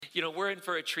You know, we're in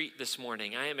for a treat this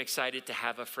morning. I am excited to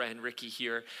have a friend, Rickey,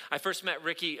 here. I first met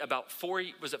Rickey about 4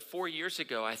 years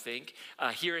ago, I think,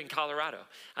 here in Colorado.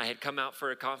 I had come out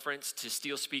for a conference to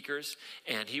Steel Speakers,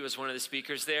 and he was one of the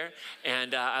speakers there.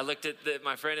 And I looked at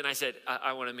my friend and I said,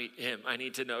 I want to meet him. I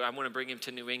need to know. I want to bring him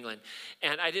to New England.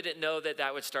 And I didn't know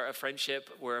that would start a friendship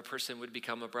where a person would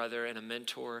become a brother and a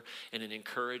mentor and an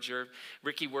encourager.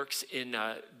 Rickey works in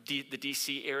the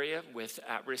DC area with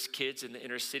at-risk kids in the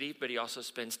inner city, but he also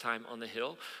spends time on the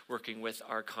Hill working with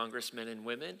our congressmen and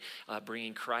women,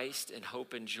 bringing Christ and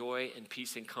hope and joy and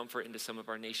peace and comfort into some of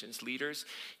our nation's leaders.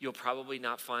 You'll probably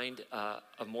not find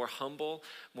a more humble,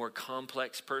 more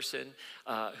complex person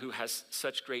who has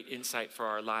such great insight for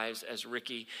our lives as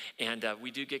Rickey. And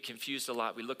we do get confused a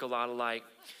lot. We look a lot alike.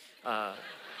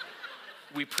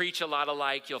 We preach a lot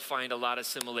alike. You'll find a lot of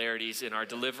similarities in our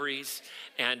deliveries.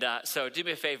 And so do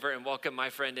me a favor and welcome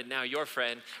my friend and now your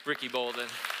friend, Rickey Bolden.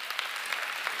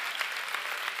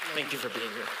 Thank you for being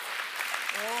here.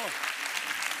 Oh.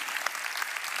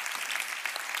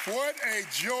 What a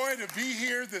joy to be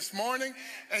here this morning.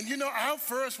 And you know, I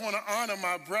first want to honor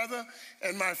my brother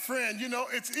and my friend. You know,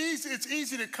 it's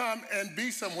easy to come and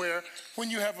be somewhere when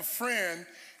you have a friend.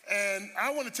 And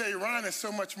I want to tell you, Ryan is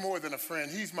so much more than a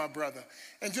friend. He's my brother.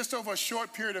 And just over a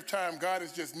short period of time, God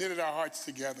has just knitted our hearts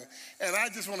together. And I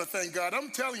just want to thank God.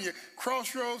 I'm telling you,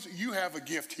 Crossroads, you have a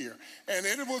gift here. And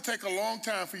it will take a long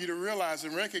time for you to realize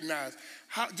and recognize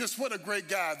just what a great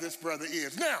guy this brother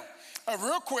is. Now,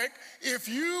 real quick, if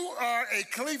you are a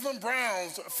Cleveland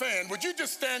Browns fan, would you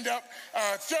just stand up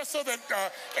just so that,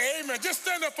 amen, just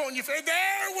stand up on your feet.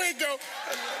 There we go.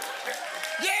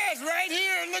 Yes, right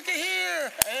here. Look at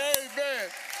here. Amen.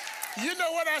 You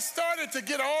know what? I started to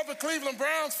get all the Cleveland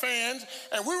Browns fans,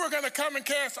 and we were going to come and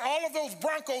cast all of those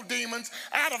Bronco demons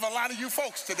out of a lot of you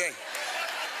folks today.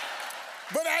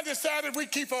 But I decided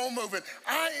we'd keep on moving.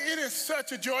 It is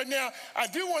such a joy. Now, I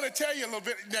do want to tell you a little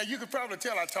bit. Now, you can probably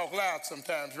tell I talk loud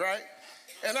sometimes, right?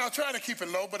 And I'll try to keep it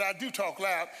low, but I do talk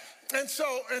loud. And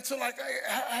so like,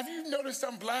 have you noticed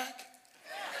I'm black?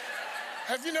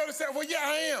 Have you noticed that? Well, yeah,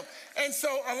 I am. And so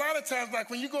a lot of times, like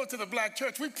when you go to the black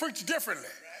church, we preach differently.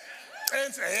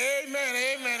 And so, amen,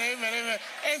 amen, amen, amen.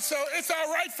 And so it's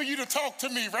all right for you to talk to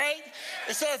me, right?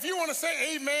 And so if you want to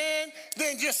say amen,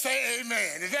 then just say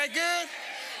amen. Is that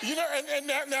good? You know, and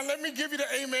now let me give you the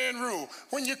amen rule.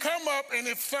 When you come up and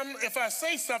if I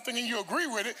say something and you agree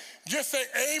with it, just say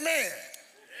amen.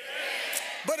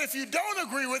 But if you don't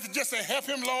agree with it, just say help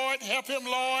him, Lord, help him,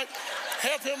 Lord.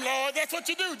 Help him, Lord. That's what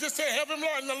you do. Just say, help him,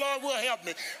 Lord, and the Lord will help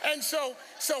me. And so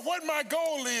what my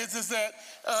goal is that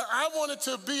I wanted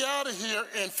to be out of here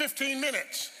in 15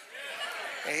 minutes.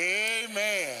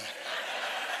 Amen.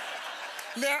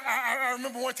 Now, I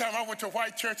remember one time I went to a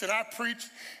white church and I preached,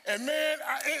 and man,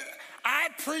 I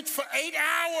preached for 8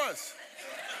 hours.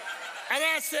 And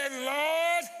I said,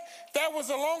 Lord, that was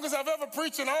the longest I've ever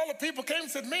preached, and all the people came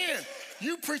and said, man,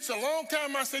 you preached a long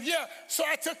time. I said, yeah. So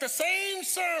I took the same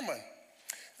sermon,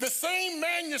 the same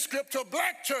manuscript to a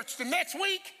black church the next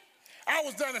week. I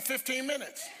was done in 15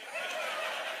 minutes.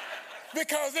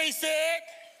 Because they said,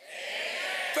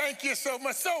 thank you so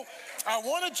much. So I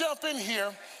want to jump in here,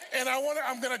 and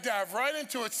I'm going to dive right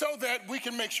into it so that we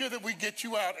can make sure that we get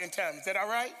you out in time. Is that all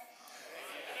right?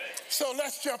 So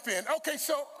let's jump in. Okay,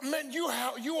 so man, you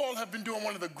all have been doing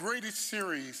one of the greatest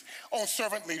series on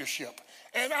servant leadership.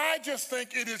 And I just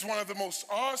think it is one of the most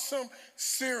awesome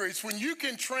series when you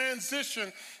can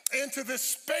transition into this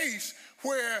space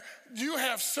where you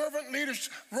have servant leaders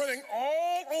running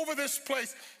all over this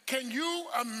place. Can you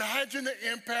imagine the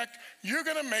impact you're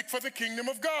going to make for the kingdom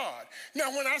of God?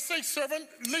 Now, when I say servant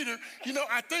leader, you know,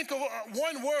 I think of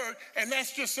one word, and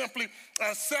that's just simply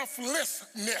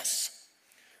selflessness.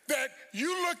 That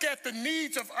you look at the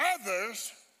needs of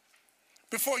others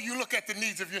before you look at the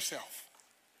needs of yourself.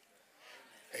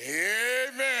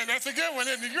 Amen. That's a good one,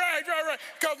 isn't it? Right.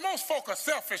 Because most folk are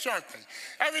selfish, aren't they?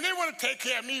 I mean, they want to take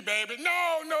care of me, baby.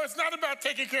 No, it's not about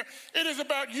taking care. It is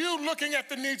about you looking at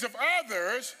the needs of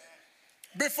others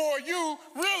before you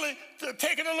really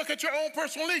taking a look at your own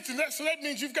personal needs. And so that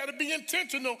means you've got to be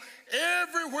intentional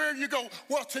everywhere you go.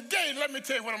 Well, today, let me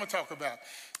tell you what I'm going to talk about.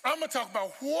 I'm going to talk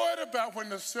about what about when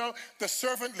the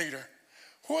servant leader,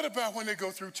 what about when they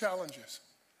go through challenges?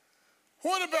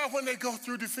 What about when they go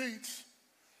through defeats?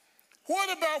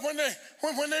 What about when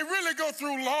they really go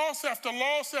through loss after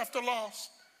loss after loss?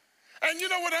 And you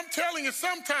know what I'm telling you,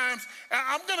 sometimes,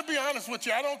 I'm going to be honest with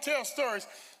you, I don't tell stories.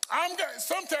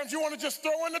 Sometimes you want to just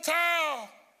throw in the towel.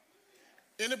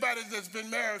 Anybody that's been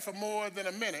married for more than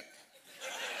a minute,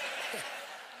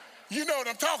 you know what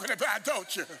I'm talking about,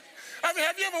 don't you? I mean,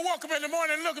 have you ever woke up in the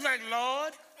morning looking like,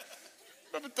 Lord,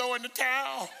 remember throwing the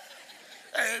towel.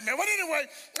 Amen. But anyway,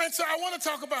 and so I want to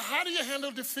talk about how do you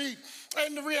handle defeat.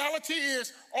 And the reality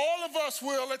is all of us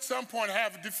will at some point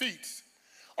have defeats.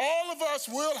 All of us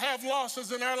will have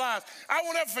losses in our lives. I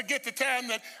won't ever forget the time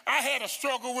that I had a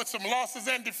struggle with some losses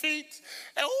and defeats.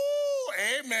 And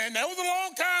amen, that was a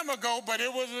long time ago, but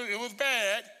it was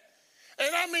bad.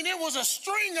 And I mean, it was a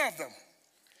string of them.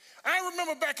 I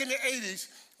remember back in the 80s,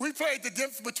 we played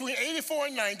between 84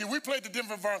 and 90, we played the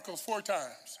Denver Broncos 4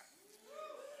 times.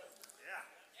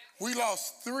 We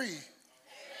lost 3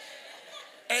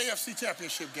 AFC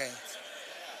championship games.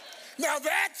 Now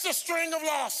that's a string of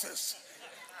losses.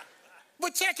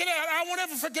 But check it out, I won't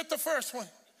ever forget the first one.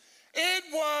 It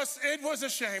was a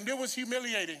shame, it was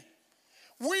humiliating.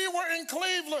 We were in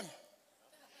Cleveland.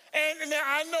 And now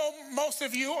I know most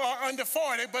of you are under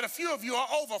 40, but a few of you are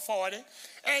over 40.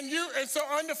 And so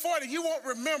under 40, you won't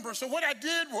remember. So what I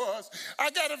did was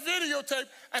I got a videotape,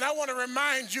 and I want to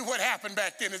remind you what happened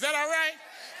back then. Is that all right?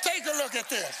 Take a look at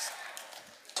this.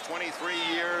 23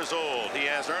 years old. He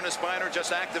has Ernest Biner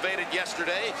just activated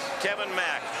yesterday. Kevin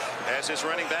Mack as his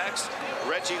running backs.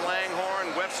 Reggie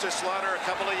Langhorne, Webster Slaughter, a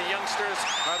couple of youngsters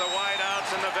are the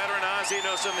wideouts, and the veteran Ozzie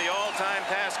Newsome, the all-time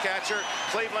pass catcher.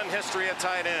 Cleveland history at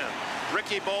tight end.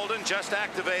 Rickey Bolden just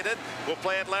activated. Will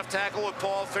play at left tackle with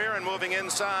Paul Fearon moving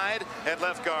inside at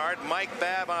left guard. Mike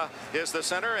Baba is the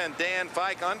center, and Dan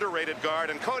Fike, underrated guard,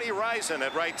 and Cody Rison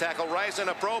at right tackle. Rison,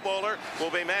 a Pro Bowler, will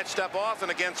be matched up often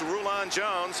against Rulon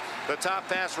Jones, the top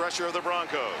pass rusher of the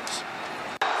Broncos.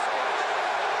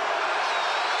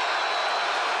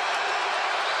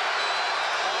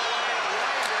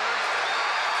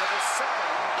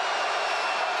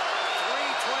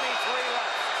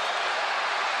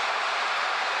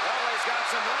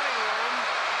 Some running room.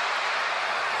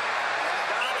 And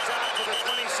Dobbs out to the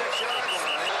 26-yard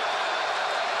line.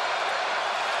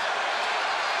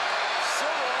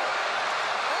 Sewell.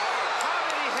 How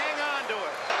did he hang on to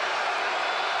it?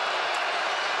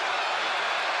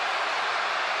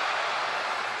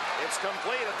 It's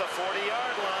complete at the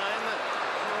 40-yard line.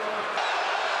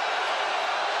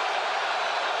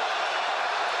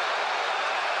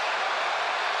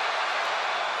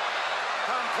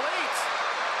 Complete.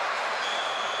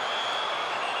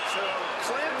 So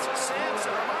Clint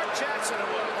Sampson or Mark Jackson it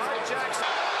was. Mark Jackson.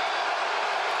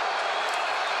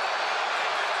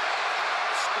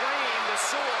 Screen to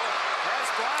Sewell. Has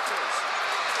blockers.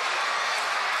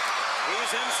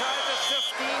 He's inside the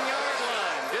 15-yard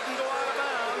line. Didn't go out of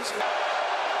bounds. He'll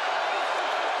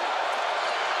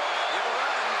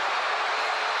run.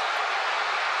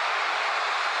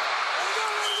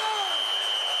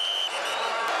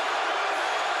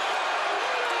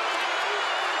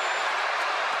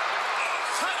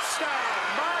 Touchdown,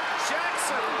 Mark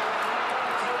Jackson.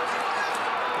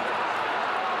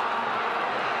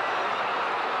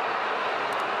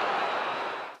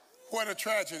 What a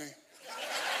tragedy.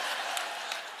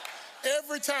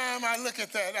 Every time I look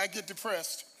at that, I get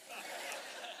depressed.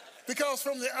 Because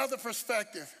from the other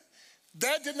perspective,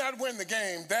 that did not win the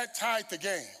game, that tied the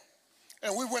game.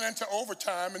 And we went into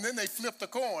overtime, and then they flipped the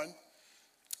coin.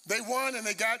 They won, and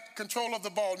they got control of the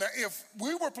ball. Now, if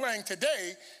we were playing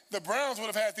today, the Browns would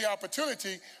have had the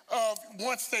opportunity of,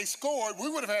 once they scored, we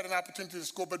would have had an opportunity to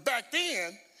score. But back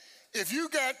then, if you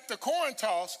got the coin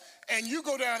toss and you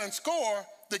go down and score,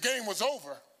 the game was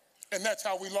over. And that's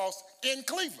how we lost in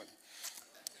Cleveland.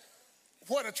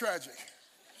 What a tragedy.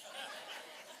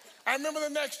 I remember the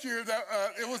next year that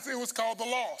it was called the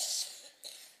loss.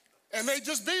 And they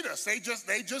just beat us. They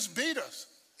just beat us.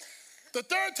 The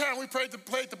third time we played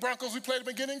the Broncos, we played them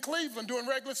again in Cleveland during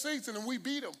regular season, and we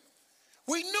beat them.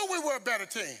 We knew we were a better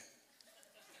team.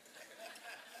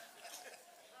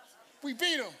 We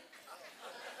beat them.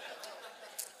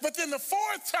 But then the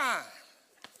fourth time,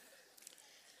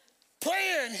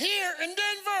 playing here in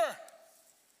Denver,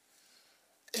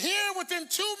 here within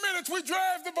 2 minutes, we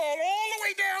drive the ball all the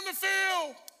way down the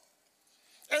field.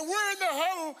 And we're in the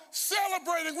huddle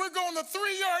celebrating. We're going the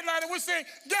 3-yard line, and we're saying,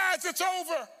 guys, it's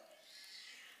over.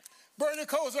 Bernie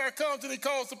Kosar comes and he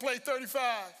calls to play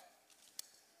 35.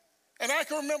 And I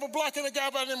can remember blocking a guy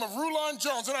by the name of Rulon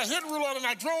Jones. And I hit Rulon and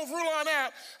I drove Rulon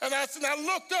out. And I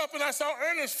looked up and I saw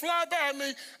Ernest fly by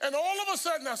me. And all of a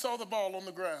sudden I saw the ball on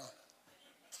the ground.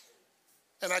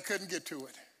 And I couldn't get to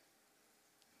it.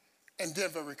 And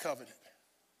Denver recovered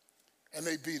it. And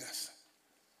they beat us.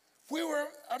 We were,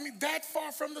 that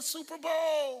far from the Super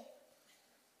Bowl.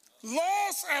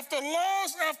 loss after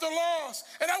loss after loss.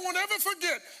 And I won't ever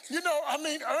forget,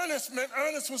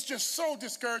 Ernest was just so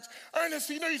discouraged. Ernest,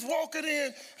 he's walking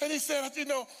in and he said,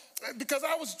 because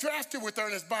I was drafted with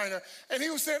Ernest Biner, and he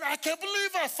was saying, I can't believe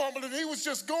I fumbled it. He was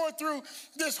just going through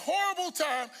this horrible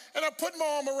time. And I put my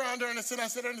arm around Ernest and I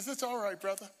said, Ernest, it's all right,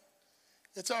 brother.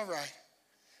 It's all right.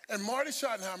 And Marty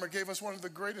Schottenheimer gave us one of the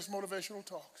greatest motivational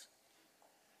talks.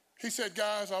 He said,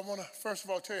 guys, I want to first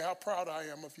of all tell you how proud I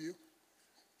am of you.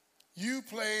 You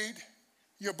played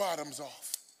your bottoms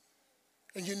off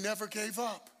and you never gave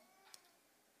up.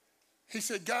 He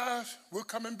said, guys, we're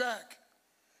coming back.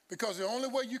 Because the only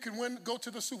way you can go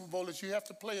to the Super Bowl is you have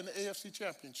to play in the AFC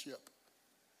Championship.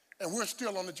 And we're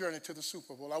still on the journey to the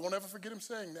Super Bowl. I won't ever forget him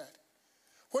saying that.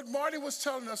 What Marty was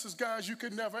telling us is, guys, you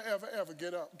can never, ever, ever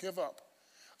give up.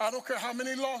 I don't care how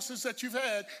many losses that you've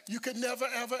had, you can never,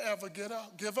 ever, ever give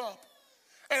up.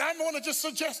 And I want to just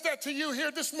suggest that to you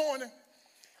here this morning.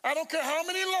 I don't care how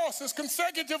many losses,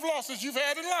 consecutive losses you've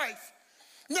had in life.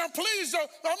 Now, please,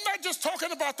 I'm not just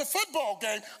talking about the football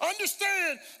game.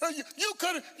 Understand, you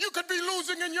could be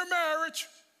losing in your marriage.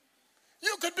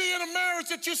 You could be in a marriage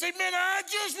that you say, man, I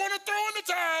just want to throw in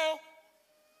the towel.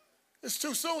 It's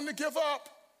too soon to give up.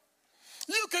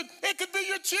 It could be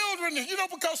your children,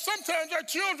 because sometimes our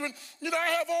children, I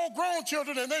have all grown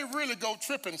children and they really go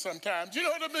tripping sometimes. You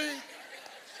know what I mean?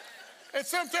 And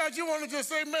sometimes you want to just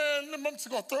say, man, I'm just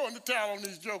going to throw in the towel on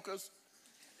these jokers.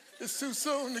 It's too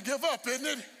soon to give up, isn't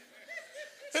it?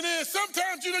 And then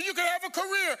sometimes, you can have a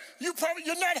career you're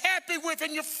not happy with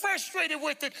and you're frustrated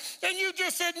with it. And you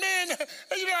just said, man,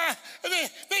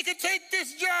 they could take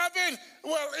this job and,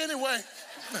 well, anyway.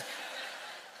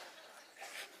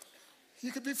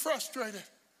 You could be frustrated.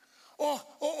 Or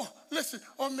listen,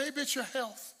 or maybe it's your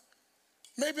health.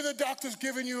 Maybe the doctor's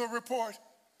giving you a report.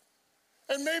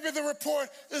 And maybe the report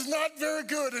is not very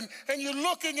good, and you're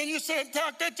looking and you're saying,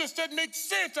 Doc, that just doesn't make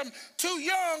sense. I'm too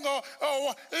young,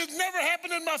 or it's never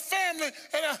happened in my family.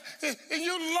 And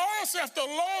you loss after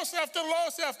loss after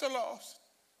loss after loss.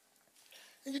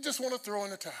 And you just want to throw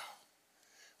in the towel.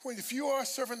 Well, if you are a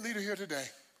servant leader here today,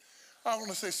 I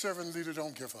want to say, servant leader,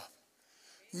 don't give up.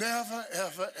 Never,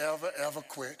 ever, ever, ever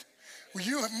quit.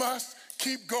 You must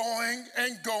keep going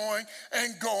and going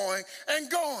and going and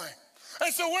going.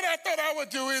 And so what I thought I would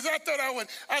do is I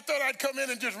thought I'd come in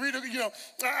and just read I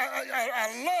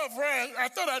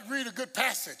thought I'd read a good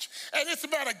passage. And it's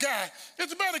about a guy.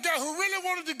 It's about a guy who really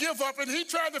wanted to give up, and he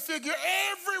tried to figure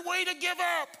every way to give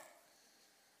up.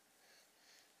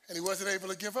 And he wasn't able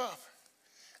to give up.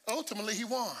 Ultimately, he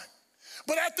won.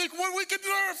 But I think what we can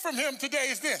learn from him today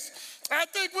is this. I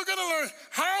think we're going to learn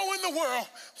how in the world,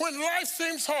 when life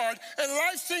seems hard and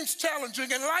life seems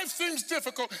challenging and life seems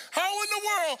difficult, how in the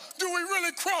world do we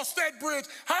really cross that bridge?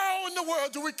 How in the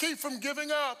world do we keep from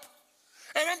giving up?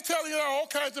 And I'm telling you, there are all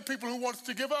kinds of people who want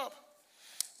to give up.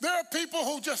 There are people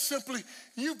who just simply,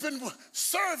 you've been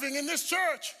serving in this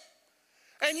church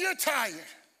and you're tired.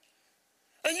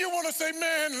 And you want to say,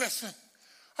 man, listen,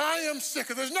 I am sick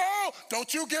of this. No,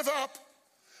 don't you give up.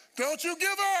 Don't you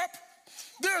give up.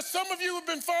 There are some of you who have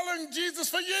been following Jesus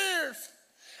for years,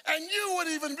 and you would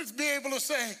even be able to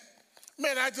say,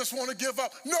 man, I just want to give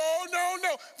up. No.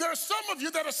 There are some of you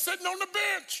that are sitting on the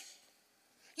bench.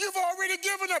 You've already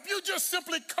given up. You're just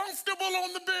simply comfortable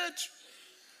on the bench.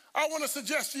 I want to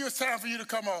suggest to you it's time for you to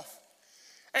come off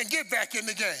and get back in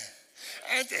the game.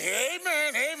 And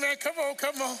amen,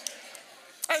 come on.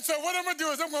 And so what I'm going to do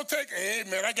is I'm going to take,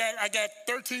 amen, I got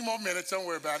 13 more minutes, don't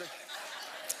worry about it.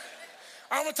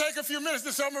 I'm going to take a few minutes,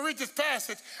 so I'm going to read this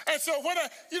passage. And so what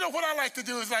I like to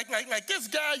do is like this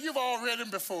guy, you've all read him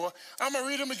before. I'm going to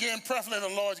read him again. Preferably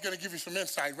the Lord's going to give you some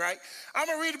insight, right? I'm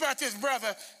going to read about this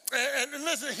brother. And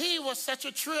listen, he was such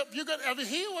a trip. He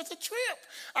was a trip.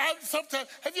 Sometimes,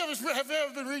 have you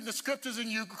ever been reading the scriptures and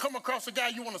you come across a guy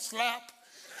you want to slap?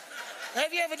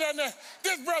 Have you ever done that?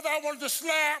 This brother I wanted to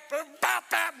slap, bop,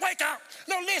 wake up.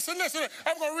 No, listen,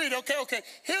 I'm going to read, okay.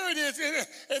 Here it is.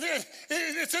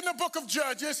 It's in the book of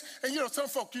Judges. And, some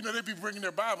folk, they be bringing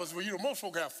their Bibles. Well, most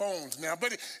folk have phones now.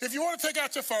 But if you want to take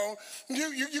out your phone,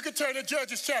 you can turn to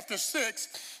Judges chapter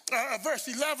 6, verse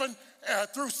 11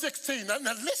 through 16. Now,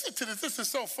 listen to this. This is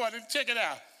so funny. Check it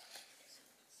out.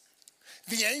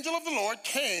 The angel of the Lord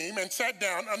came and sat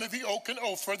down under the oak and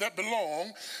Ophrah that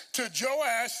belonged to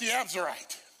Joash the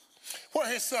Abzerite, where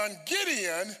his son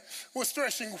Gideon was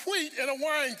threshing wheat in a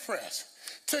winepress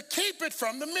to keep it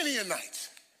from the Midianites.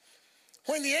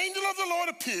 When the angel of the Lord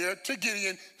appeared to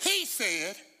Gideon, he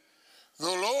said, "The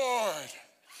Lord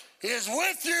is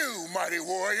with you, mighty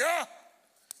warrior."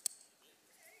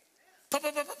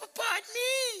 Pardon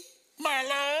me, my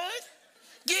Lord.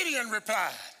 Gideon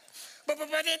replied, But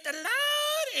if the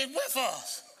Lord is with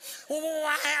us,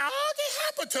 why all this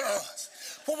happened to us?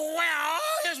 Where all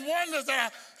his wonders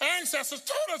that our ancestors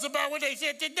told us about, what they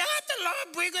said, did not the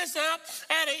Lord bring us up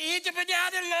out of Egypt, and now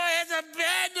the Lord has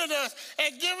abandoned us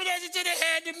and given us into the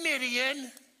hand of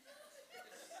Midian?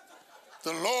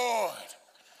 The Lord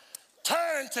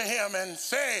turned to him and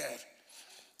said,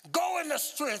 go in the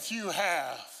strength you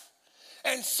have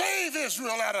and save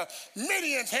Israel out of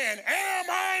Midian's hand. Am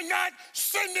I not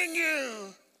sending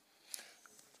you?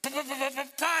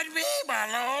 Pardon me, my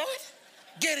Lord.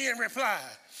 Gideon replied,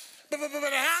 but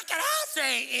how can I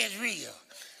say Israel?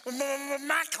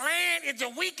 My clan is the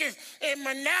weakest in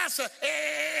Manasseh,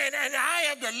 and I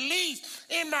am the least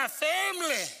in my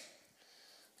family.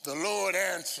 The Lord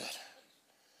answered,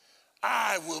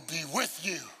 I will be with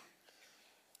you,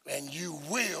 and you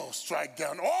will strike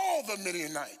down all the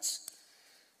Midianites,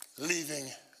 leaving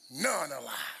none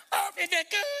alive. Oh, isn't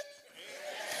that good?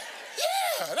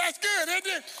 Yeah, that's good, isn't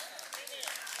it?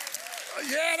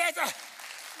 Yeah, that's...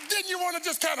 Didn't you want to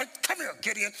just kind of, come here,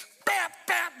 Gideon, bap,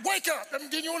 bap, wake up?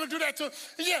 Didn't you want to do that too?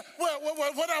 Yeah, well,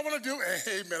 what I want to do,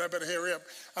 hey, man, I better hurry up.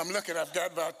 I'm looking, I've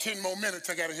got about 10 more minutes,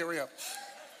 I got to hurry up.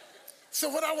 So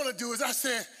what I want to do is I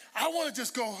said, I want to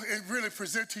just go and really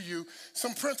present to you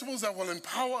some principles that will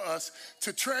empower us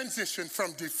to transition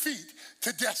from defeat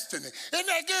to destiny. Isn't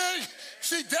that good?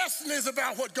 See, destiny is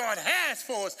about what God has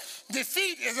for us.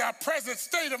 Defeat is our present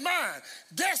state of mind.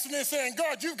 Destiny is saying,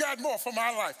 God, you've got more for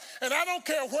my life. And I don't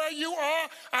care where you are.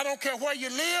 I don't care where you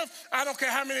live. I don't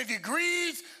care how many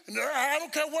degrees. I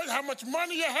don't care how much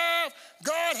money you have.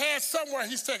 God has somewhere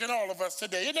he's taking all of us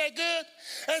today. Isn't that good?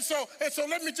 And so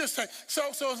let me just say, so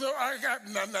I got,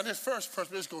 now this first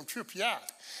principle is going to trip you out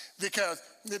because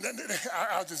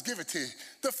I'll just give it to you.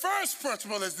 The first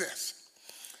principle is this.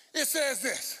 It says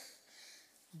this.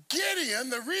 Gideon,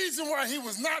 the reason why he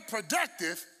was not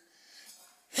productive,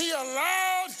 he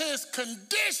allowed his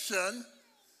condition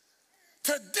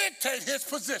to dictate his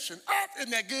position. Oh,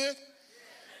 isn't that good?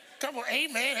 Come on,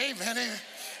 amen.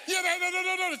 Yeah,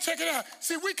 no, check it out.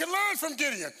 See, we can learn from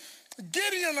Gideon.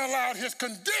 Gideon allowed his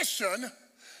condition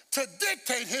to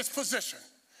dictate his position.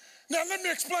 Now, let me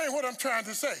explain what I'm trying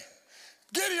to say.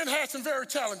 Gideon had some very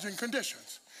challenging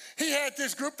conditions. He had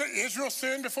this group that Israel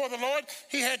sinned before the Lord.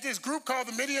 He had this group called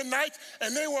the Midianites,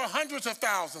 and they were hundreds of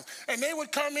thousands. And they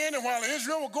would come in, and while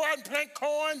Israel would go out and plant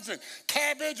corns and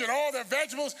cabbage and all their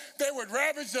vegetables, they would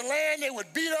ravage the land. They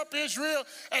would beat up Israel,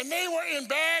 and they were in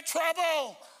bad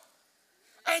trouble.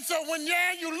 And so when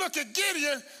you look at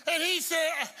Gideon, and he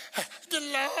said, the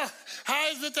Lord, how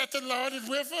is it that the Lord is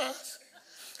with us?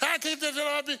 How can the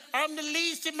Lord be? I'm the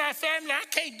least in my family. I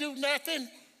can't do nothing.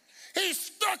 He's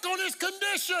stuck on his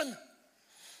condition.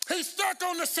 He's stuck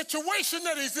on the situation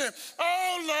that he's in.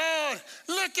 Oh, Lord,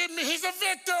 look at me. He's a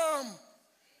victim.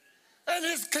 And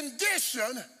his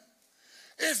condition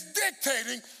is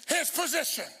dictating his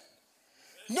position.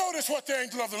 Notice what the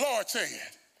angel of the Lord said.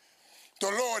 The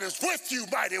Lord is with you,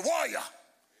 mighty warrior.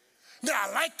 Now,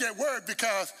 I like that word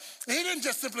because he didn't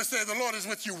just simply say the Lord is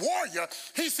with you, warrior.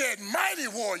 He said mighty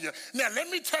warrior. Now, let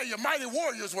me tell you, mighty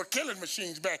warriors were killing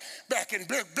machines back in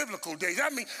biblical days.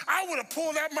 I mean, I would have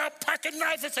pulled out my pocket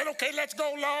knife and said, okay, let's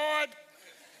go, Lord.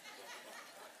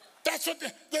 That's what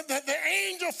the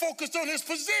angel focused on his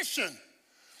position.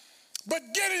 But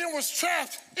Gideon was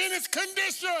trapped in his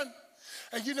condition.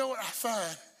 And you know what? I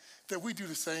find that we do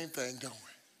the same thing, don't we?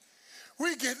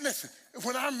 Listen,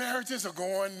 when our marriages are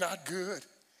going not good,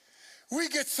 we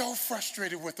get so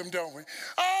frustrated with them, don't we?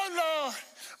 Oh, Lord,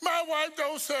 my wife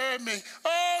don't serve me.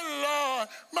 Oh, Lord,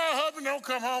 my husband don't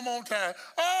come home on time.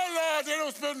 Oh, Lord, they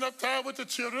don't spend enough time with the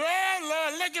children. Oh,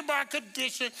 Lord, look at my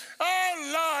condition. Oh,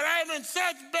 Lord, I'm in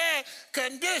such bad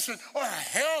condition. Or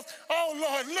health. Oh,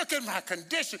 Lord, look at my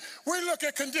condition. We look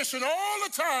at condition all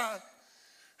the time.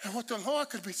 And what the Lord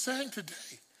could be saying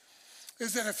today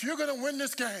is that if you're going to win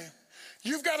this game,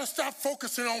 you've got to stop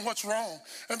focusing on what's wrong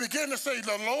and begin to say,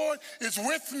 the Lord is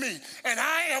with me, and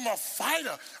I am a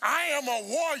fighter. I am a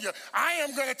warrior. I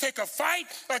am going to take a fight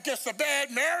against a bad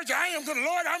marriage.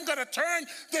 Lord, I'm going to turn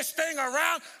this thing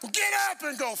around. Get up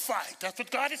and go fight. That's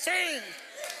what God is saying.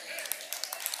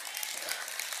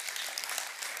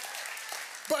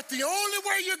 But the only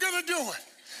way you're going to do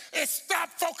it is stop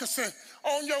focusing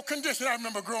on your condition. I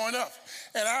remember growing up,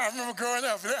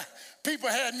 people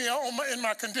had me in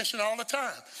my condition all the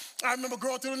time. I remember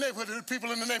going through the neighborhood, and the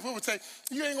people in the neighborhood would say,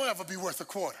 you ain't gonna ever be worth a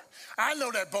quarter. I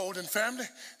know that Bolden family.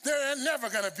 They're never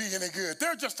gonna be any good.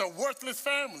 They're just a worthless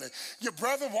family. Your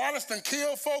brother Wallace done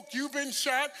killed folk. You've been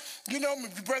shot. You know, my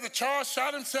brother Charles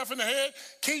shot himself in the head.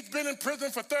 Keith's been in prison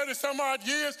for 30 some odd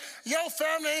years. Your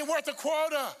family ain't worth a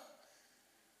quarter.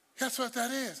 That's what that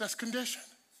is. That's condition.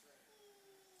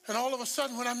 And all of a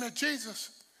sudden, when I met Jesus,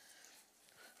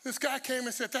 this guy came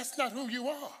and said, that's not who you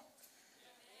are.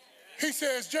 He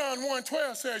says, John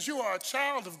 1:12 says, you are a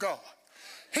child of God.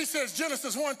 He says,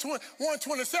 Genesis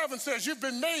 1:27 says, you've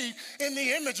been made in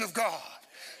the image of God.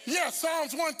 Yes,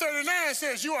 Psalms 139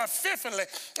 says you are fearfully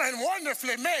and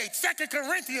wonderfully made. 2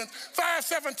 Corinthians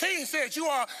 5:17 says you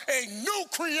are a new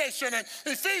creation. And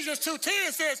Ephesians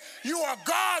 2:10 says you are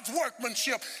God's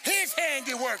workmanship, his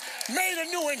handiwork, made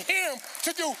anew in him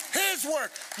to do his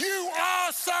work. You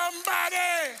are somebody.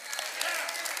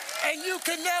 And you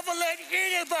can never let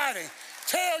anybody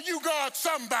tell you God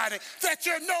somebody that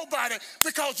you're nobody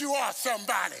because you are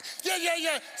somebody.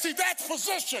 Yeah. See, that's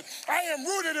position. I am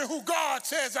rooted in who God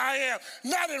says I am,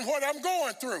 not in what I'm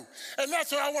going through. And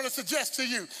that's what I want to suggest to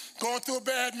you. Going through a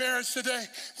bad marriage today,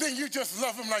 then you just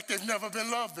love them like they've never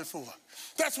been loved before.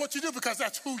 That's what you do because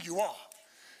that's who you are.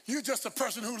 You're just a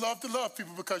person who loves to love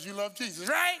people because you love Jesus,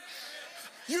 right?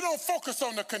 You don't focus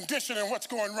on the condition and what's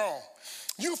going wrong.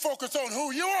 You focus on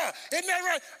who you are. Isn't that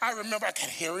right? I remember, I got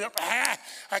to hurry up.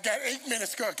 I got 8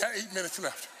 minutes, got 8 minutes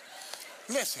left.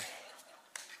 Listen,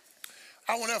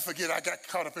 I won't ever forget I got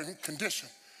caught up in condition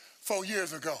 4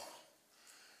 years ago.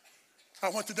 I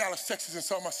went to Dallas, Texas and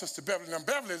saw my sister Beverly. Now,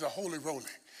 Beverly is a holy roly.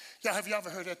 Have you ever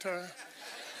heard that term?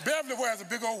 Beverly wears a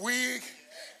big old wig.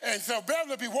 And so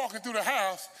Beverly be walking through the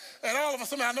house, and all of a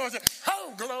sudden I know it's like,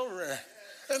 oh, glory.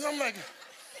 And I'm like,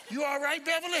 you all right,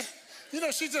 Beverly? You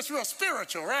know, she's just real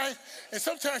spiritual, right? And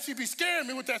sometimes she be scaring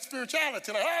me with that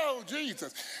spirituality, like, oh,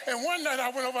 Jesus. And one night I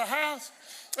went over her house,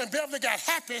 and Beverly got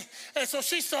happy, and so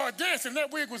she started dancing.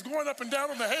 That wig was going up and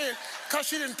down on her head because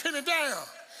she didn't pin it down.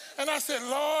 And I said,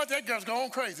 Lord, that girl's going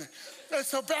crazy. And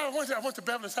so I went to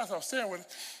Beverly's house, I was staying with her,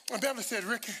 and Beverly said,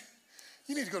 Rickey,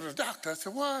 you need to go to the doctor. I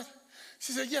said, what?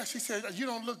 She said, yeah. She said, you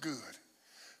don't look good.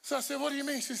 So I said, what do you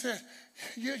mean? She said,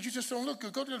 yeah, you just don't look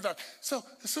good. Go to the doctor. So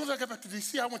as soon as I got back to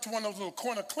D.C., I went to one of those little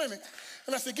corner clinics,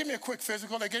 and I said, give me a quick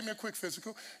physical. They gave me a quick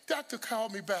physical. Doctor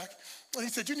called me back, and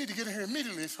he said, you need to get in here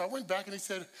immediately. So I went back, and he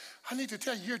said, I need to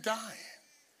tell you, you're dying.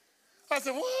 I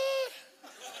said, what?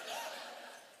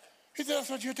 He said,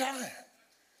 that's what you're dying.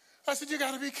 I said, you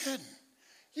got to be kidding.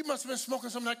 You must have been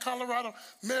smoking some of that Colorado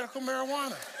medical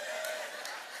marijuana.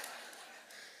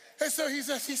 And so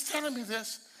he's telling me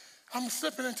this. I'm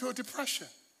slipping into a depression.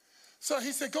 So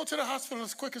he said, go to the hospital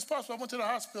as quick as possible. I went to the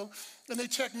hospital, and they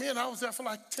checked me, and I was there for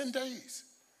like 10 days.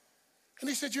 And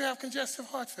he said, you have congestive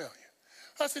heart failure.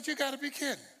 I said, you got to be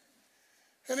kidding.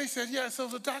 And he said, yeah. So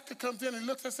the doctor comes in and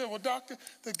looks. I said, well, doctor,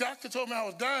 the doctor told me I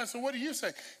was dying, so what do you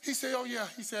say? He said, oh, yeah.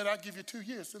 He said, I'll give you 2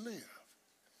 years to live.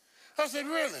 I said,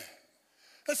 really?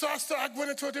 And so I went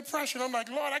into a depression. I'm like,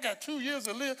 Lord, I got 2 years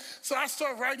to live. So I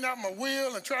started writing out my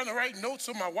will and trying to write notes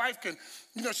so my wife can,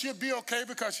 she'll be okay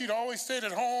because she'd always stayed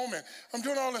at home. And I'm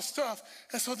doing all this stuff.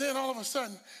 And so then all of a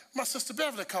sudden, my sister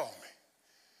Beverly called me,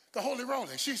 the Holy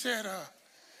Roller. She said,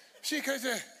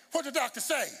 what did the doctor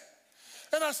say?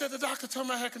 And I said, the doctor told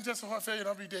me I had congestive heart failure and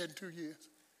I'll be dead in 2 years.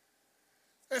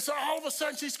 And so all of a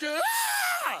sudden she screamed,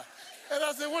 ah! And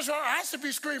I said, what's wrong? I should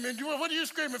be screaming. What are you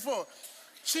screaming for?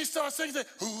 She starts singing,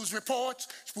 whose reports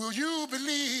will you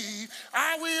believe?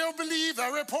 I will believe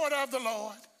the report of the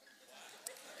Lord.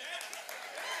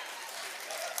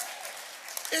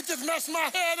 It just messed my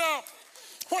head up.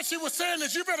 What she was saying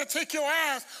is you better take your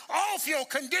eyes off your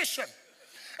condition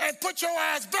and put your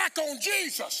eyes back on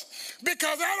Jesus.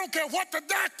 Because I don't care what the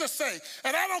doctors say,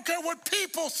 and I don't care what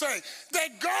people say,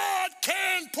 that God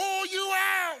can pull you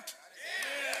out.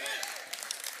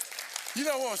 You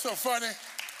know what was so funny?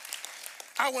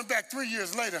 I went back 3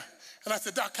 years later, and I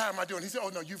said, Doc, how am I doing? He said, oh,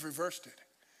 no, you've reversed it.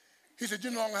 He said, you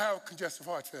no longer have congestive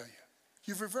heart failure.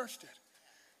 You've reversed it.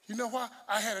 You know why?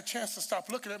 I had a chance to stop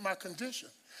looking at my condition.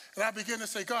 And I began to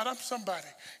say, God, I'm somebody.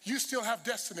 You still have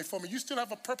destiny for me. You still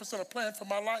have a purpose and a plan for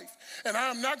my life. And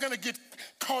I'm not going to get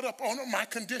caught up on my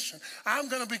condition. I'm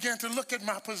going to begin to look at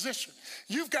my position.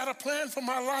 You've got a plan for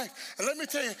my life. And let me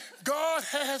tell you, God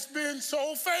has been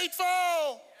so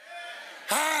faithful.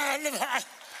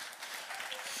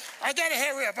 I got to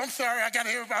hurry up. I'm sorry. I got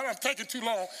to hurry up. I'm taking too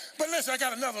long. But listen, I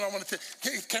got another one I want to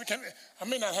tell you. I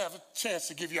may not have a chance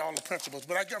to give you all the principles,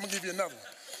 but I'm going to give you another one.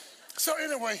 So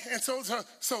anyway, and so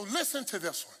listen to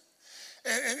this one.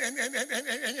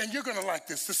 And you're going to like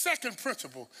this. The second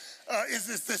principle is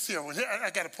this here one.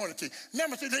 I got to point it to you.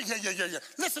 Number 3, yeah.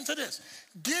 Listen to this.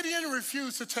 Gideon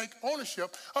refused to take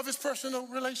ownership of his personal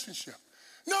relationship.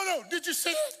 No, did you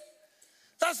see it?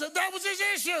 That was his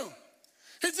issue.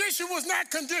 His issue was not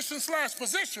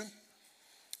condition/position.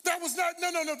 That was not,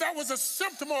 no. That was a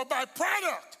symptom or a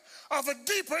byproduct of a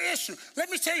deeper issue. Let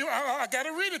me tell you, I got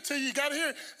to read it to you. You got to hear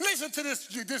it. Listen to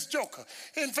this joker.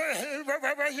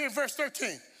 Right here in verse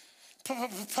 13.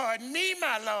 Pardon me,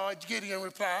 my Lord, Gideon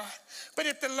replied. But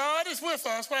if the Lord is with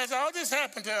us, why has all this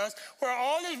happened to us? Where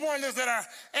all these wonders that our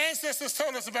ancestors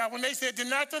told us about when they said, did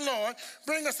not the Lord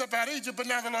bring us up out of Egypt, but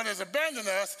now the Lord has abandoned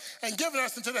us and given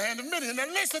us into the hand of Midian. Now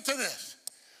listen to this.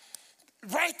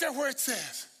 Right there where it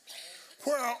says,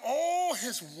 where are all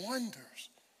his wonders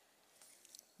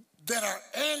that our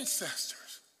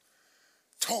ancestors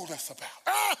told us about?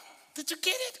 Ah, did you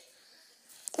get it?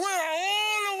 Where are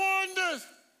all the wonders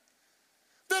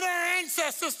that our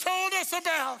ancestors told us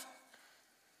about?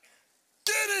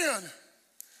 Gideon,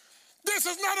 this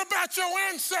is not about your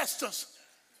ancestors.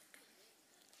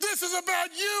 This is about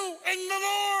you and the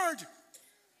Lord.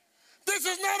 This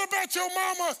is not about your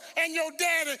mama and your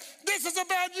daddy. This is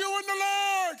about you and the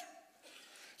Lord.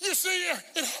 You see,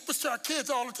 it happens to our kids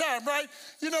all the time, right?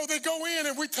 You know, they go in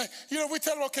and we tell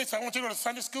them, okay, so I want you to go to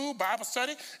Sunday school, Bible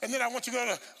study, and then I want you to go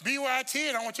to BYT,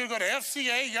 and I want you to go to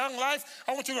FCA, Young Life.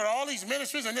 I want you to go to all these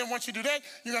ministries, and then once you do that,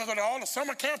 you're going to go to all the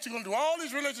summer camps. You're going to do all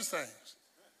these religious things.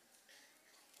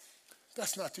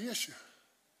 That's not the issue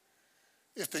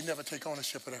if they never take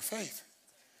ownership of their faith,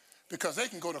 because they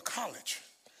can go to college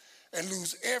and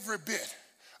lose every bit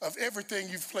of everything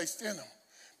you've placed in them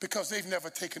because they've never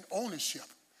taken ownership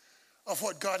of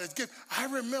what God has given. I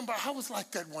remember I was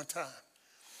like that one time.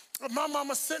 My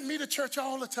mama sent me to church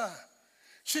all the time.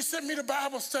 She sent me to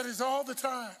Bible studies all the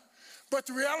time. But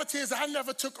the reality is I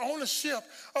never took ownership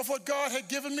of what God had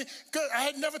given me. I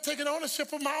had never taken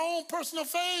ownership of my own personal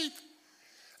faith.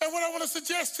 And what I want to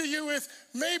suggest to you is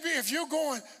maybe if you're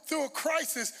going through a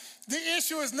crisis, the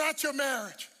issue is not your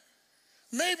marriage.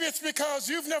 Maybe it's because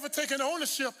you've never taken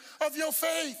ownership of your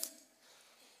faith.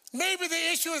 Maybe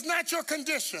the issue is not your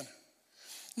condition.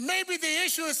 Maybe the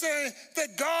issue is saying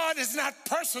that God is not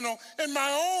personal in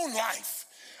my own life.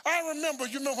 I remember,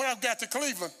 when I got to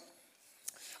Cleveland,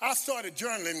 I started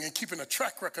journaling and keeping a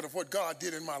track record of what God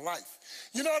did in my life.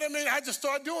 You know what I mean? I just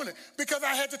started doing it because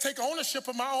I had to take ownership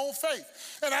of my own faith.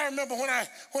 And I remember when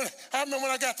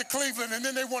I got to Cleveland, and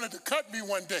then they wanted to cut me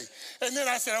one day. And then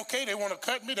I said, okay, they want to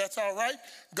cut me, that's all right.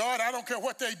 God, I don't care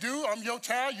what they do. I'm your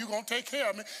child, you're going to take care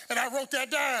of me. And I wrote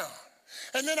that down.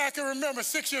 And then I can remember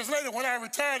 6 years later when I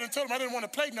retired and told them I didn't want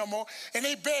to play no more, and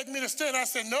they begged me to stay, and I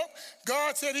said, nope,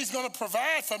 God said he's going to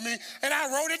provide for me, and I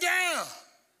wrote it down.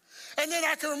 And then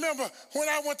I can remember when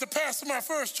I went to pastor my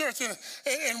first church in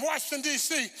Washington,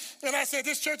 D.C., and I said,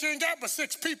 this church ain't got but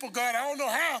 6 people, God. I don't know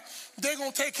how they're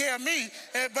going to take care of me.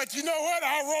 But you know what?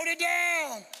 I wrote it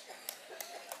down.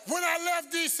 When I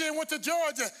left D.C. and went to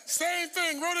Georgia, same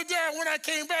thing, wrote it down. When I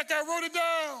came back, I wrote it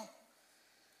down.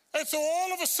 And so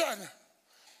all of a sudden,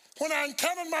 when I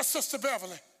encountered my sister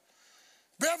Beverly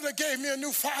gave me a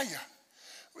new fire.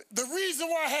 The reason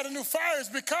why I had a new fire is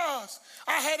because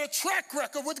I had a track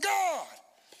record with God.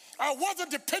 I wasn't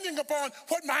depending upon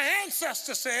what my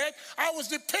ancestors said. I was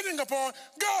depending upon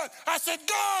God. I said,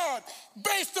 God,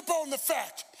 based upon the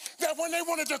fact that when they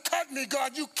wanted to cut me,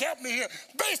 God, you kept me here.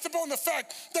 Based upon the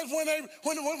fact that when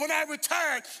I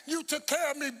retired, you took care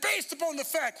of me. Based upon the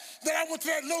fact that I went to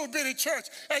that little bitty church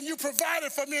and you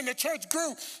provided for me and the church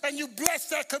grew and you blessed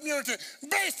that community.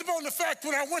 Based upon the fact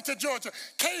when I went to Georgia,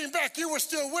 came back, you were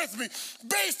still with me.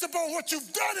 Based upon what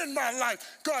you've done in my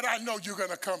life, God, I know you're going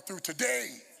to come through today.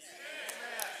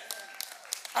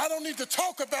 I don't need to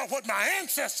talk about what my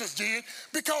ancestors did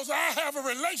because I have a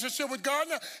relationship with God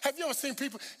now. Have you ever seen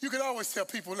people, you can always tell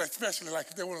people, especially like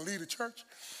if they want to lead a church,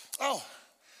 oh,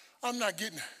 I'm not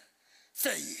getting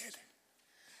fed.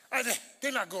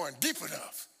 They're not going deep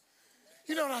enough.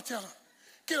 You know what I tell them?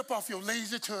 Get up off your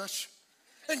lazy tush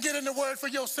and get in the word for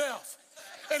yourself.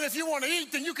 And if you want to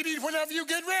eat, then you can eat whenever you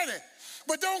get ready.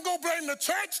 But don't go blame the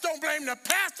church, don't blame the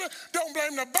pastor, don't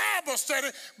blame the Bible study.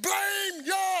 Blame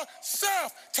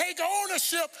yourself. Take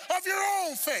ownership of your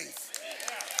own faith.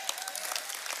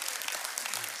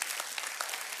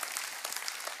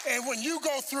 And when you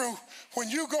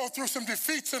go through some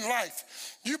defeats in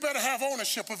life, you better have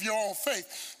ownership of your own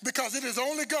faith because it is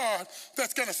only God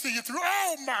that's going to see you through.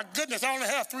 Oh my goodness, I only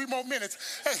have 3 more minutes.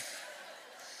 Hey,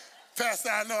 Pastor,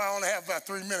 I know I only have about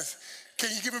 3 minutes. Can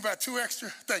you give me about 2 extra?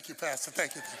 Thank you, Pastor.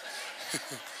 Thank you.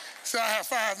 So I have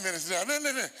 5 minutes now.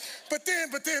 But then,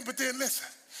 listen.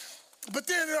 But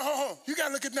then, you got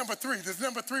to look at number 3. This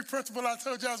number 3 principle I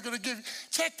told you I was going to give you.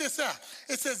 Check this out.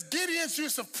 It says Gideon's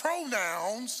use of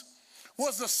pronouns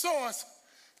was the source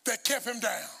that kept him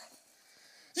down.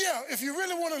 Yeah, if you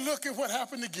really want to look at what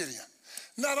happened to Gideon,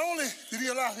 Not only did he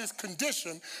allow his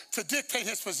condition to dictate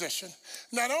his position,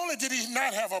 not only did he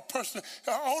not have a personal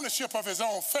ownership of his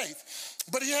own faith,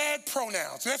 but he had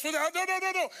pronouns. That's what,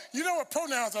 no. You know what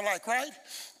pronouns are like, right?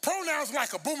 Pronouns are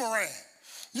like a boomerang.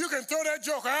 You can throw that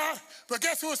joke out, but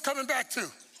guess who it's coming back to?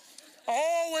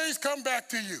 Always come back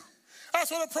to you. That's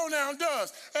what a pronoun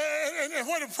does. And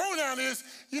what a pronoun is,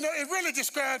 you know, it really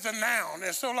describes a noun.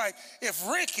 And so, like, if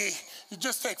Ricky, you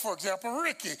just take, for example,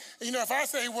 Ricky. You know, if I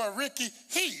say, well, Ricky,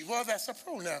 he, well, that's a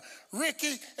pronoun.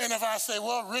 Ricky, and if I say,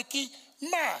 well, Ricky,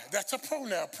 my, that's a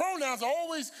pronoun. Pronouns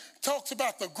always talks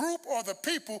about the group or the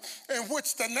people in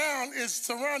which the noun is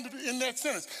surrounded in that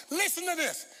sentence. Listen to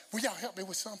this. Will y'all help me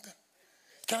with something?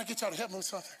 Can I get y'all to help me with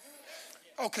something?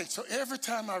 Okay, so every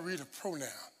time I read a pronoun,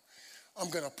 I'm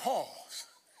going to pause.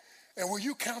 And will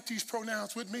you count these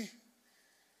pronouns with me?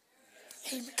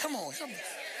 Amen. Come on, help me.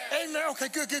 Amen. Okay,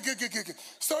 good.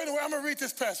 So anyway, I'm going to read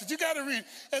this passage. You got to read,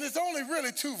 and it's only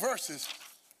really 2 verses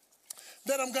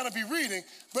that I'm going to be reading,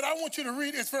 but I want you to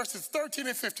read, it's verses 13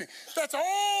 and 15. That's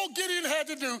all Gideon had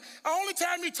to do. The only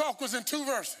time he talked was in 2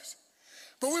 verses.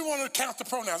 But we want to count the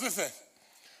pronouns. Listen,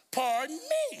 pardon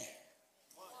me.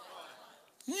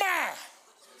 My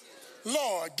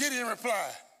Lord, Gideon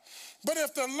replied, but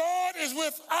if the Lord is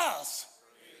with us,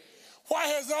 why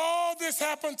has all this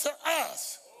happened to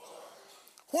us?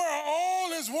 Where are all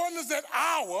his wonders that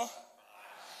our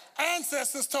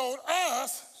ancestors told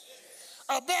us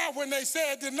about when they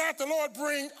said, did not the Lord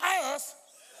bring us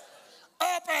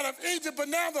up out of Egypt, but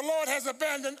now the Lord has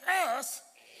abandoned us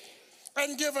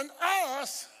and given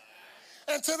us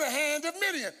into the hand of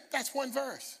Midian. That's 1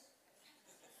 verse.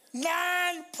 9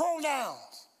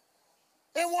 pronouns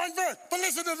in 1 verse. But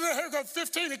listen to this, here goes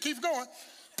 15, it keeps going.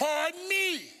 Pardon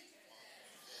me,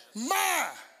 my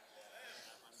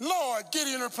Lord,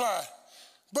 Gideon replied,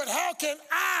 but how can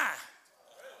I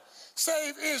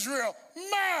save Israel?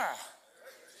 My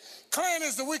clan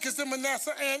is the weakest in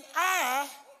Manasseh, and I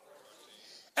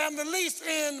am the least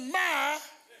in my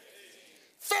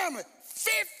family.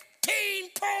 15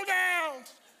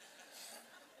 pronouns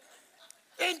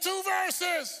in 2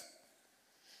 verses.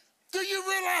 Do you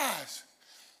realize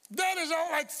that is all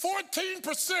like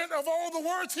 14% of all the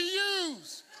words he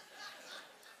used?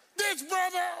 This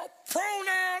brother,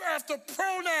 pronoun after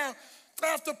pronoun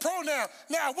after pronoun.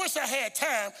 Now, I wish I had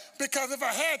time, because if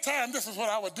I had time, this is what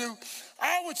I would do.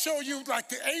 I would show you like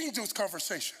the angels'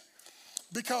 conversation,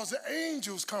 because the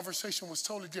angels' conversation was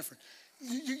totally different.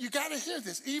 You got to hear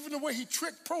this. Even the way he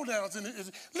tricked pronouns.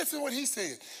 Listen to what he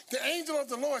said. The angel of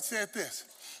the Lord said this.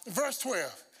 Verse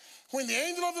 12. When the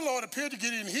angel of the Lord appeared to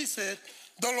Gideon, he said,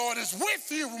 the Lord is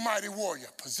with you, mighty warrior.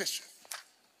 Position.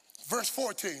 Verse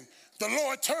 14. The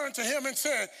Lord turned to him and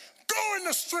said, go in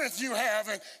the strength you have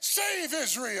and save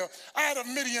Israel out of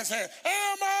Midian's hand.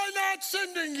 Am I not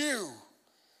sending you?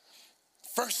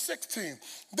 Verse 16.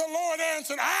 The Lord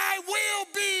answered, I will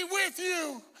be with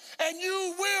you, and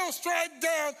you will strike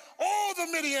down all the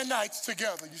Midianites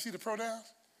together. You see the pronouns?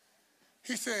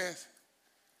 He says,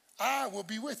 I will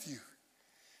be with you.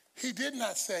 He did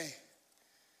not say,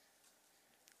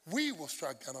 we will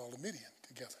strike down all the Midian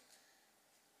together.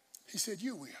 He said,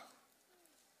 you will.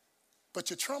 But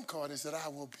your trump card is that I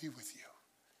will be with you.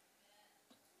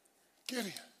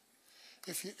 Gideon,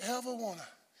 if you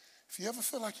ever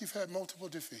feel like you've had multiple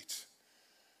defeats,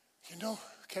 you know,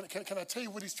 can I tell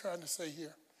you what he's trying to say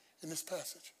here in this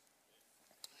passage?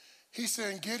 He's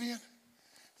saying, Gideon,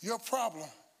 your problem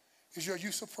is your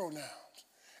use of pronouns.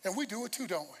 And we do it too,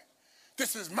 don't we?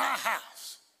 This is my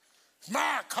house,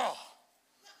 my car,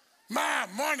 my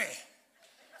money,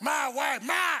 my wife,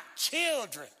 my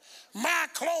children, my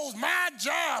clothes, my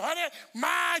job, honey,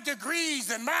 my degrees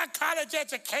and my college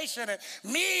education, and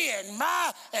me and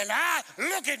my and I.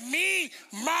 Look at me,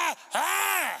 my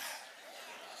I.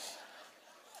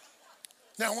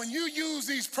 Now, when you use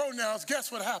these pronouns,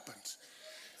 guess what happens?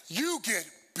 You get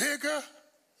bigger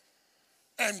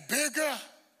and bigger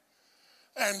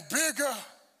and bigger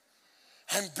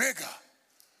and bigger.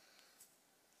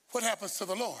 What happens to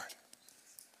the Lord?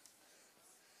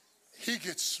 He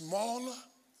gets smaller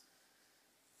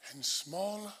and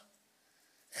smaller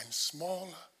and smaller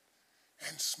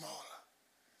and smaller.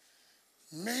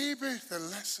 Maybe the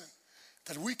lesson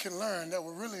that we can learn that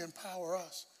will really empower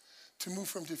us to move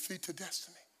from defeat to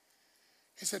destiny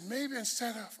is that maybe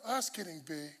instead of us getting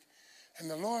big and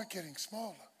the Lord getting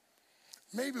smaller,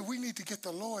 maybe we need to get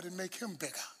the Lord and make him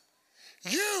bigger.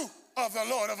 You are the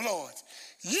Lord of Lords.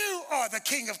 You are the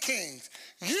King of Kings.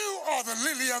 You are the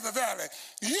lily of the valley.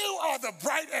 You are the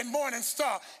bright and morning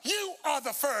star. You are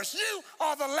the first. You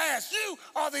are the last. You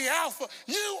are the Alpha.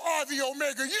 You are the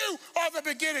Omega. You are the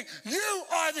beginning. You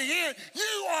are the end.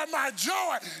 You are my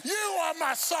joy. You are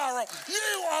my sorrow.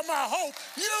 You are my hope.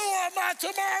 You are my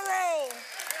tomorrow.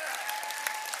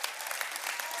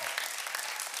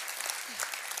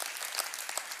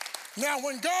 Now,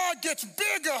 when God gets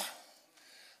bigger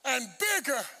and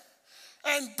bigger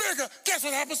and bigger, guess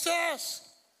what happens to us?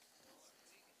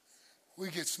 We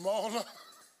get smaller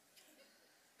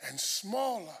and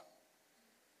smaller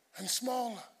and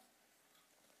smaller.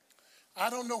 I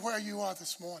don't know where you are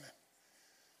this morning,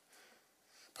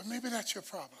 but maybe that's your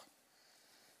problem.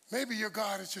 Maybe your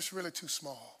God is just really too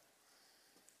small.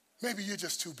 Maybe you're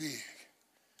just too big.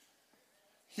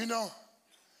 You know,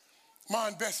 Ma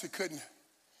and Bessie couldn't.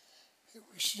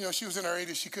 You know, she was in her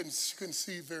 80s. She couldn't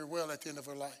see very well at the end of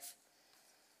her life.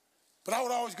 But I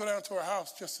would always go down to her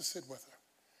house just to sit with her.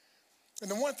 And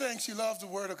the one thing, she loved the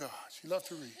Word of God. She loved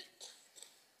to read.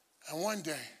 And one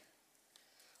day,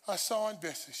 I saw in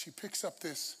Bessie, she picks up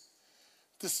this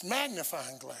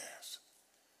magnifying glass.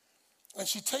 And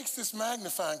she takes this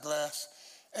magnifying glass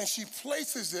and she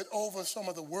places it over some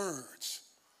of the words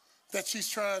that she's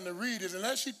trying to read it. And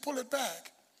as she pull it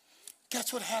back,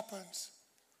 guess what happens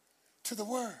to the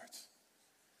words?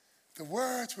 The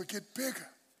words would get bigger.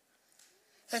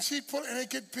 And she'd pull it and it'd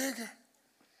get bigger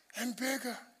and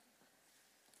bigger.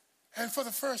 And for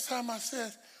the first time I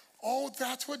said, oh,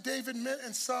 that's what David meant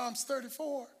in Psalms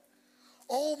 34.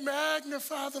 Oh,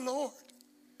 magnify the Lord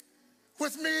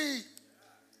with me.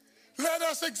 Let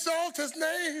us exalt his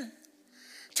name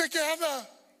together.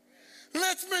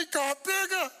 Let's make God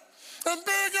bigger and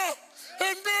bigger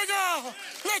and bigger.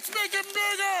 Let's make him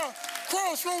bigger.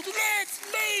 Crossroads, let's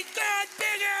make God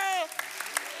bigger.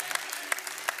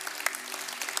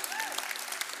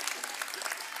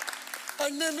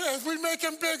 And then as we make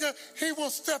him bigger, he will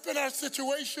step in our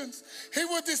situations. He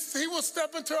will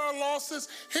step into our losses.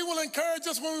 He will encourage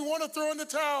us when we want to throw in the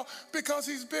towel because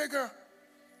he's bigger.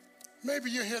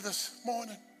 Maybe you're here this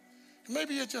morning.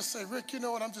 Maybe you just say, Rick, you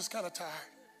know what? I'm just kind of tired.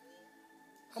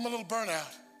 I'm a little burnt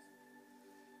out.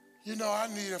 You know, I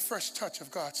need a fresh touch of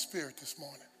God's Spirit this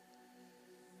morning.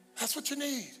 That's what you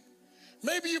need.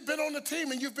 Maybe you've been on the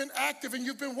team and you've been active and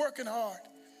you've been working hard.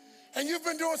 And you've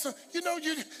been doing some, you know,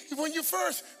 when you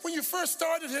first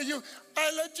started here,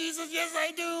 I love Jesus, yes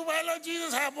I do, I love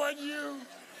Jesus, how about you?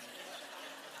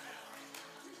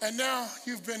 And now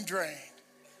you've been drained.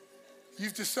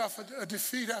 You've just suffered a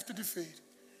defeat after defeat.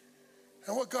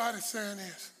 And what God is saying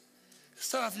is, it's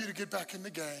time for you to get back in the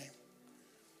game.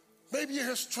 Maybe you're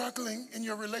here struggling in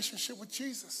your relationship with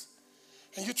Jesus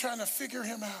and you're trying to figure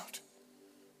him out.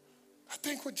 I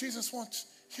think what Jesus wants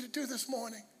you to do this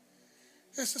morning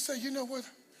is to say, you know what?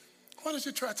 Why don't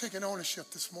you try taking ownership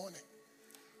this morning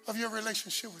of your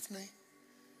relationship with me?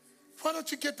 Why don't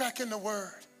you get back in the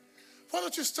Word? Why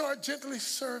don't you start gently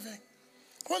serving?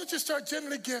 Why don't you start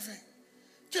gently giving?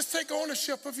 Just take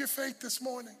ownership of your faith this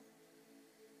morning.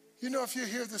 You know, if you're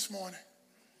here this morning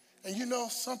and you know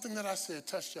something that I said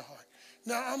touched your heart.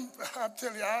 Now, I'm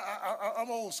telling you, I'm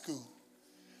old school.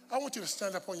 I want you to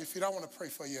stand up on your feet. I want to pray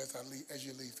for you as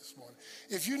you leave this morning.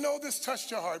 If you know this touched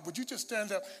your heart, would you just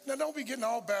stand up? Now, don't be getting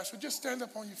all bashful. Just stand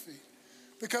up on your feet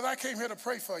because I came here to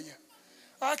pray for you.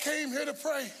 I came here to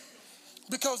pray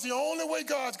because the only way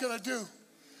God's going to do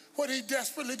what he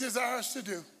desperately desires to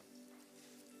do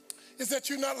is that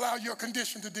you not allow your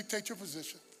condition to dictate your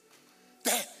position.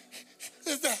 That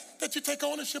you take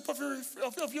ownership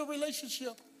of your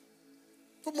relationship.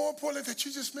 But more importantly, that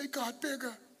you just make God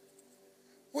bigger.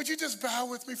 Would you just bow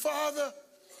with me? Father,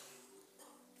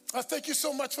 I thank you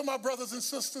so much for my brothers and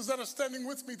sisters that are standing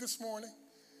with me this morning.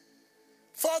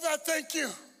 Father, I thank you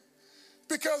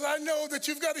because I know that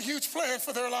you've got a huge plan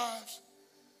for their lives.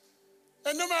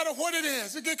 And no matter what it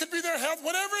is, it could be their health,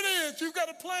 whatever it is, you've got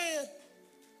a plan.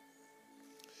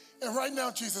 And right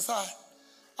now, Jesus, I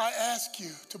ask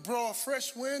you to blow a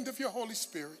fresh wind of your Holy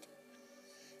Spirit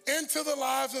into the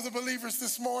lives of the believers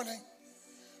this morning.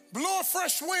 Blow a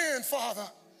fresh wind, Father,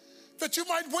 that you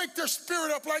might wake their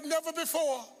spirit up like never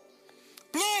before.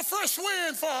 Blow a fresh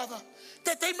wind, Father,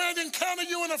 that they might encounter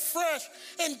you in a fresh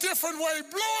and different way.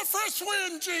 Blow a fresh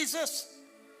wind, Jesus,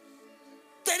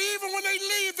 that even when they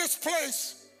leave this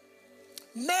place,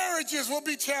 marriages will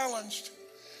be challenged.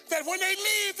 That when they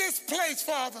leave this place,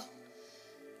 Father,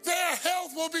 their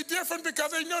health will be different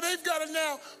because they know they've got to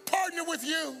now partner with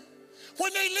you.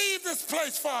 When they leave this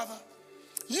place, Father,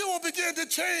 you will begin to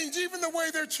change even the way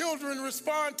their children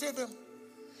respond to them.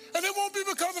 And it won't be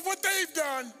because of what they've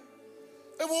done,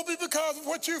 It won't be because of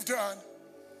what you've done.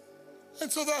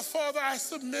 And so thus, Father, I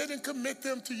submit and commit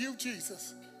them to you,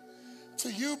 Jesus.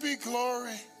 To you be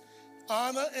glory,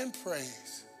 honor, and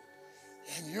praise.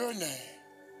 In your name,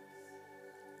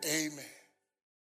 amen.